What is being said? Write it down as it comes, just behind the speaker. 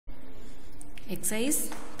Exercise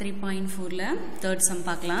 3.4 third sum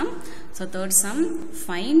பார்க்கலாம். So third sum,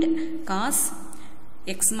 find cos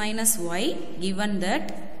x minus y given that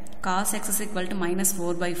cos x is equal to minus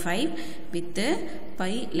 4 by 5 with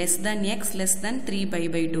pi less than x less than 3 pi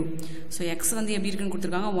by 2. So x வந்து எப்படி இருக்குன்னு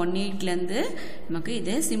கொடுத்திருக்காங்க 18 ல இருந்து நமக்கு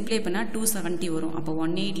இது சிம்பிளை பண்ணா 270 வரும். அப்ப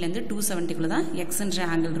 18 ல இருந்து 270 குள்ள தான் x என்ற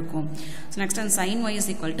ஆங்கிள் இருக்கும். So next one sin y is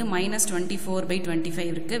equal to minus 24 by 25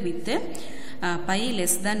 இருக்கு with pi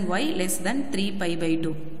less than y less than 3 pi by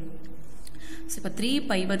 2. So, இப்போ 3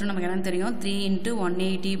 pi by 2 நமக்கு என்ன தெரியும் 3 into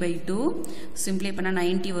 180 by 2 சிம்பிளை பண்ணா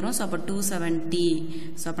 90 வரும். ஸோ அப்போ 270.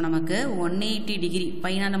 ஸோ அப்போ நமக்கு 180 டிகிரி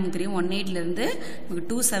பைனா நமக்கு தெரியும் 180 இருந்து நமக்கு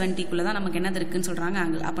 270 குள்ள தான் நமக்கு என்னது இருக்குன்னு சொல்றாங்க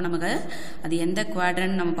ஆங்கிள். அப்போ நமக்கு அது எந்த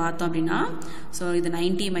குவாட்ரண்ட் நம்ம பார்த்தோம் அப்படின்னா ஸோ இது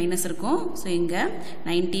 90 மைனஸ் இருக்கும். ஸோ இங்க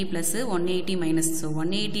 90 பிளஸ் 180 மைனஸ். ஸோ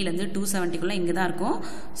 180 இருந்து 270 குள்ள இங்க தான் இருக்கும்.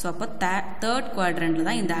 ஸோ அப்போ தேர்ட் குவாட்ரண்ட்ல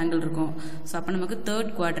தான் இந்த ஆங்கிள் இருக்கும். ஸோ அப்போ நமக்கு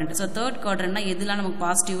தேர்ட் குவாட்ரண்ட். ஸோ தேர்ட் குவாட்ரண்ட்னா எதுலாம் நமக்கு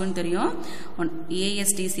பாசிட்டிவ்னு தெரியும்.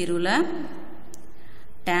 ASTC ரூல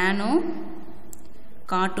tan-ம்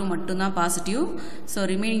cot-ம் மட்டும் தான் பாசிட்டிவ். ஸோ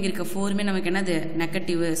ரிமைனிங் இருக்க 4மே நமக்கு என்னது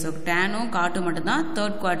நெகட்டிவ். ஸோ tan-ம் cot-ம் மட்டும் தான்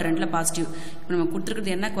தேர்ட் குவாட்ரண்ட்ல பாசிட்டிவ். இப்போ நம்ம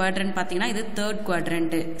கொடுத்துருக்கிறது என்ன குவாட்ரண்ட் பார்த்தீங்கன்னா இது தேர்ட்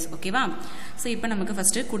குவாட்ரண்ட். ஓகேவா? ஸோ இப்போ நமக்கு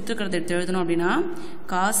ஃபர்ஸ்ட் கொடுத்துருக்கிறது எடுத்து எழுதணும் அப்படின்னா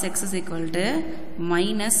cos x is equal to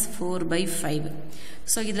minus 4 by 5.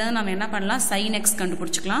 So இதில் நம்ம என்ன பண்ணலாம் sin x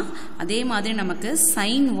கண்டுபிடிச்சிக்கலாம். அதே மாதிரி நமக்கு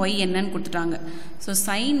sin y என்னன்னு கொடுத்துட்டாங்க. ஸோ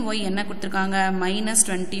sin y என்ன கொடுத்துருக்காங்க minus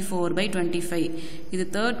 24 by 25. இது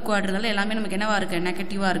தேர்ட் குவாட்ரண்ட்ல எல்லாமே நமக்கு என்னவா இருக்கு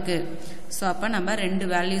நெகட்டிவா இருக்கு. ஸோ அப்போ நம்ம ரெண்டு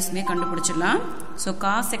வேல்யூஸ்மே கண்டுபிடிச்சிடலாம். ஸோ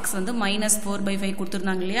cos x வந்து minus 4 by 5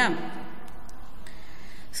 கொடுத்துருந்தாங்க இல்லையா.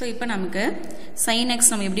 ஸோ இப்போ நமக்கு sin x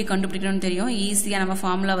நம்ம எப்படி கண்டுபிடிக்கணும்னு தெரியும். ஈஸியாக நம்ம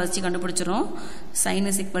ஃபார்முலா வச்சு கண்டுபிடிச்சிடும். sin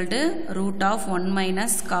is equal to root of 1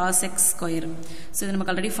 minus cos x square. So இது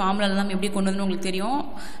நமக்கு ஆல்ரெடி ஃபார்முலாவில் நம்ம எப்படி கொண்டு வந்து உங்களுக்கு தெரியும்.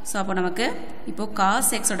 ஸோ அப்போ நமக்கு இப்போ cos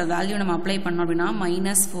x ஓட வேல்யூ நம்ம அப்ளை பண்ணோம் அப்படின்னா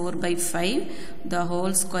minus 4 by 5 the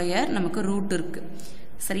whole square நமக்கு ரூட் இருக்கு.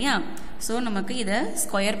 சரியா? ஸோ நமக்கு இதை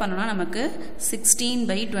ஸ்கொயர் பண்ணோம்னா நமக்கு 16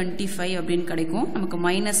 by 25 அப்படின்னு கிடைக்கும். நமக்கு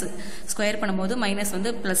மைனஸ் ஸ்கொயர் பண்ணும்போது மைனஸ் வந்து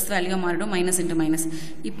ப்ளஸ் வேல்யூ மாறிடும். Minus into minus.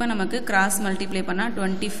 இப்போ நமக்கு கிராஸ் மல்டிப்ளை பண்ணால்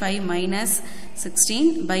 25 மைனஸ்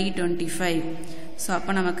 16 by 25. ஸோ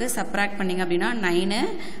அப்போ நமக்கு சப்ராக்ட் பண்ணிங்க அப்படின்னா 9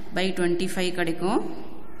 by 25 கிடைக்கும்.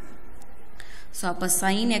 ஸோ அப்போ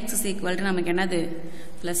sin x is equal to நமக்கு என்னது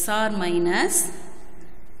ப்ளஸ் ஆர் மைனஸ்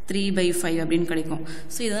 3 by 5 அப்படின்னு கிடைக்கும்.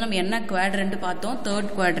 ஸோ இது நம்ம என்ன குவாட்ரண்ட் பார்த்தோம் தேர்ட்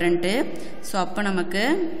குவாட்ரண்ட். ஸோ அப்போ நமக்கு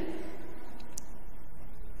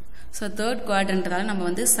ஸோ தேர்ட் குவாட்ரண்ட்னால நம்ம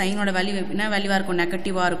வந்து சைனோட வேல்யூ என்ன வேல்யூவாக இருக்கும்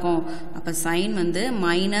நெகட்டிவாக இருக்கும். அப்போ சைன் வந்து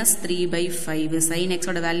minus 3 by 5. சைன்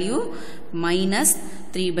எக்ஸோட value minus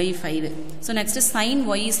 3 by 5. So next sin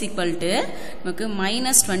y is equal to நமக்கு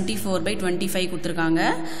minus 24 by 25 கொடுத்துருக்காங்க.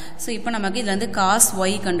 ஸோ இப்போ நமக்கு இதில் வந்து cos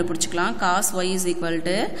y கண்டுபிடிச்சிக்கலாம். cos y is equal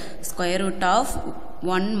to square root of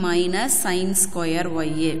 1 minus sin square y.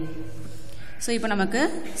 So இப்போ நமக்கு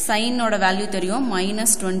சைனோட value தெரியும்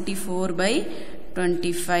minus 24 by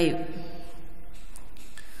 25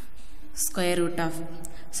 square root of.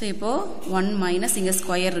 So இப்போ 1 மைனஸ் இங்கே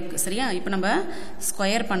ஸ்கொயர் இருக்கு. சரியா? இப்போ நம்ம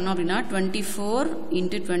ஸ்கொயர் பண்ணோம் அப்படின்னா 24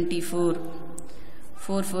 into 24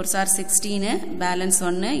 4 4s are 16 balance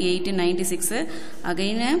 1 8 96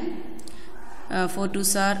 again 4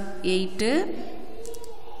 2s are 8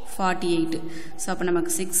 48. So அப்போ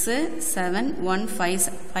நமக்கு 6 7 1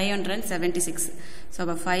 5 576. ஸோ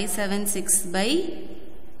அப்போ 576 by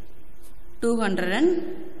 200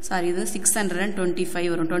 சாரி இது 625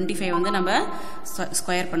 வரும். 25 வந்து நம்ம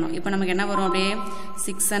ஸ்கொயர் பண்ணோம். இப்போ நமக்கு என்ன வரும் அப்படியே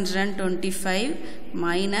 625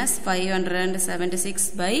 மைனஸ் 576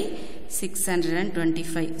 by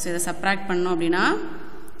 625. ஸோ இதை சப்ராக்ட் பண்ணோம் அப்படின்னா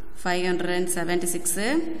 576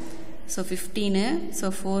 ஸோ 15 ஸோ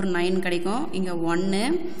 4 9 கிடைக்கும். இங்கே 1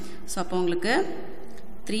 ஸோ அப்போ உங்களுக்கு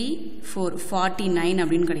 3 4 49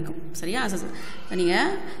 அப்படின்னு கிடைக்கும். சரியா? நீங்கள்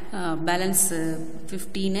பேலன்ஸ்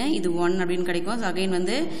 15 இது 1 அப்படின்னு கிடைக்கும். ஸோ அகைன்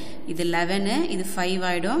வந்து இது 11 இது 5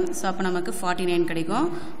 ஆகிடும். ஸோ அப்போ நமக்கு 49 கிடைக்கும்.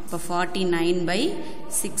 இப்போ 49 by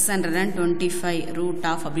 625 ரூட்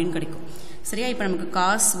ஆஃப் அப்படின்னு கிடைக்கும். சரியா? இப்போ நமக்கு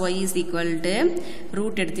cos y is equal to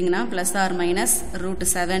root எடுத்திங்கன்னா ப்ளஸ் ஆர் மைனஸ் ரூட்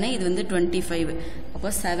 7 இது வந்து 25.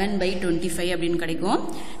 அப்போ 7 by 25 அப்படின்னு கிடைக்கும்.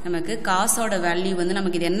 நமக்கு காசோட வேல்யூ வந்து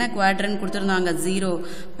நமக்கு இது என்ன குவாட்ரண்ட் கொடுத்துருந்தாங்க 0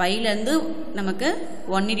 பைலேருந்து நமக்கு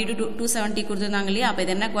 180 to 270 கொடுத்துருந்தாங்க இல்லையா. அப்போ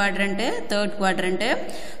இது என்ன குவாட்ரண்ட் தேர்ட் குவாட்ரண்ட்.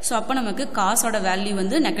 ஸோ அப்போ நமக்கு காசோட வேல்யூ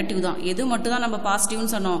வந்து நெகட்டிவ் தான். எது மட்டும் தான் நம்ம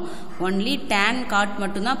பாசிட்டிவ்னு சொன்னோம் ஒன்லி tan cot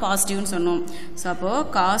மட்டும் தான் பாசிட்டிவ்னு சொன்னோம். ஸோ அப்போ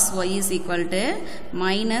cos y is equal to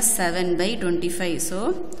minus 7 by 25. So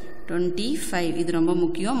 25 இது ரொம்ப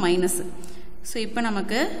முக்கியம் மைனஸ். ஸோ இப்போ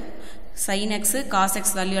நமக்கு sin x cos x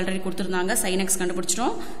value already கொடுத்திருந்தாங்க sin x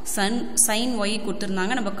கண்டுபிடிச்சிட்டோம் sin y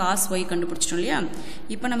கொடுத்திருந்தாங்க நம்ம cos y கண்டுபிடிச்சிட்டோம் இல்லையா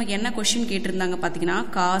இப்போ நமக்கு என்ன क्वेश्चन கேட்டிருந்தாங்க பாத்தீங்கன்னா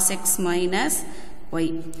cos x minus y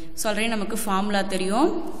so already நமக்கு ஃபார்முலா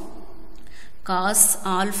தெரியும் cos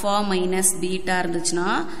alpha minus beta இருந்துச்சுனா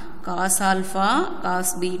cos alpha cos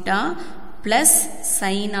beta plus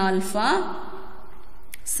sin alpha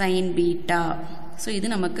sin beta so இது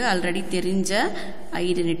நமக்கு ஆல்ரெடி தெரிஞ்ச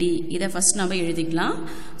ஐடென்டிட்டி இத ஃபர்ஸ்ட் நாம எழுதிக்கலாம்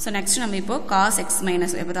சோ நெக்ஸ்ட் நம்ம இப்போ cos x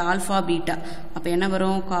minus அப்ப ஆல்பா பீட்டா அப்ப என்ன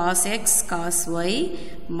வரும் cos x cos y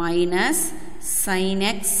minus sin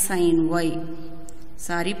x sin y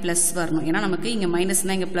sorry plus வரணும் ஏனா நமக்கு இங்க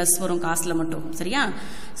மைனஸ்னா இங்க பிளஸ் வரும் காஸ்ல மட்டும் சரியா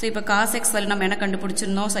சோ இப்போ cos x வேல்யூ நம்ம என்ன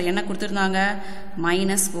கண்டுபிடிச்சிருந்தோம் சோ என்ன கொடுத்திருந்தாங்க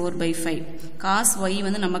 -4/5 cos y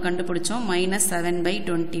வந்து நம்ம கண்டுபிடிச்சோம்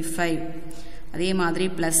 -7/25 அதே மாதிரி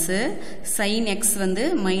பிளஸ் sin x வந்து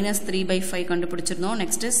 -3/5 கண்டுபிடிச்சிருந்தோம்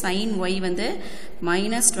நெக்ஸ்ட் sin y வந்து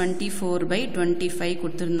 -24/25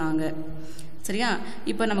 கொடுத்திருந்தாங்க சரியா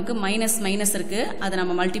இப்போ நமக்கு மைனஸ் மைனஸ் இருக்கு அதை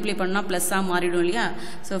நம்ம மல்டிப்ளை பண்ணா பிளஸ்ஸா மாறிடும் இல்லையா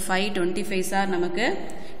சோ 525 சார் நமக்கு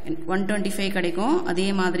 125 கிடைக்கும் அதே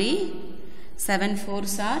மாதிரி 7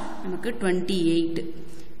 4 சார் நமக்கு 28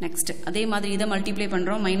 நெக்ஸ்ட் அதே மாதிரி இத மல்டிப்ளை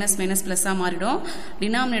பண்றோம் மைனஸ் மைனஸ் பிளஸ்ஸா மாறிடும்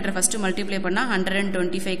டினாமினேட்டர் ஃபர்ஸ்ட் மல்டிப்ளை பண்ணா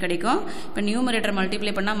 125 கிடைக்கும் இப்போ நியூமரேட்டர்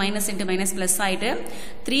மல்டிப்ளை பண்ணா மைனஸ் இன்டு மைனஸ் பிளஸ் ஆயிட்டு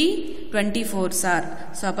 324 சார்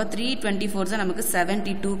சோ அப்ப 324 சார் நமக்கு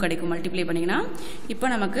 72 கிடைக்கும் மல்டிப்ளை பண்ணீங்கனா இப்போ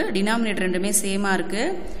நமக்கு டினாமினேட்டர் ரெண்டுமே சேமா இருக்கு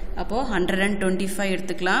அப்போ 125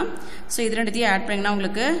 எடுத்துக்கலாம் சோ இது ரெண்டுத்தையும் ஆட் பண்ணீங்கனா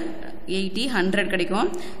உங்களுக்கு 80 100 கிடைக்கும்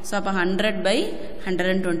சோ அப்ப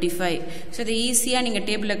 100/125 சோ இது ஈஸியா நீங்க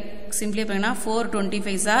டேபிள்ல சிம்பிளை பண்ணா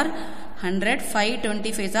 425 ஆர் 100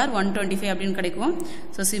 525 ஆர் 125 அப்படினு கிடைக்கும்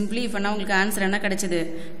சோ சிம்பிளி பண்ணா உங்களுக்கு ஆன்சர் என்ன கிடைச்சது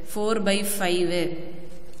 4/5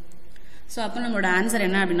 சோ அப்ப நம்மளோட ஆன்சர்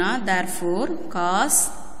என்ன அப்படினா therefore cos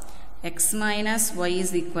x minus y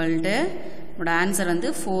is equal to நம்மளோட ஆன்சர் வந்து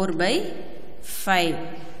 4/5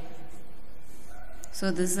 so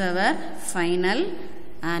this is our final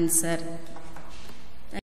answer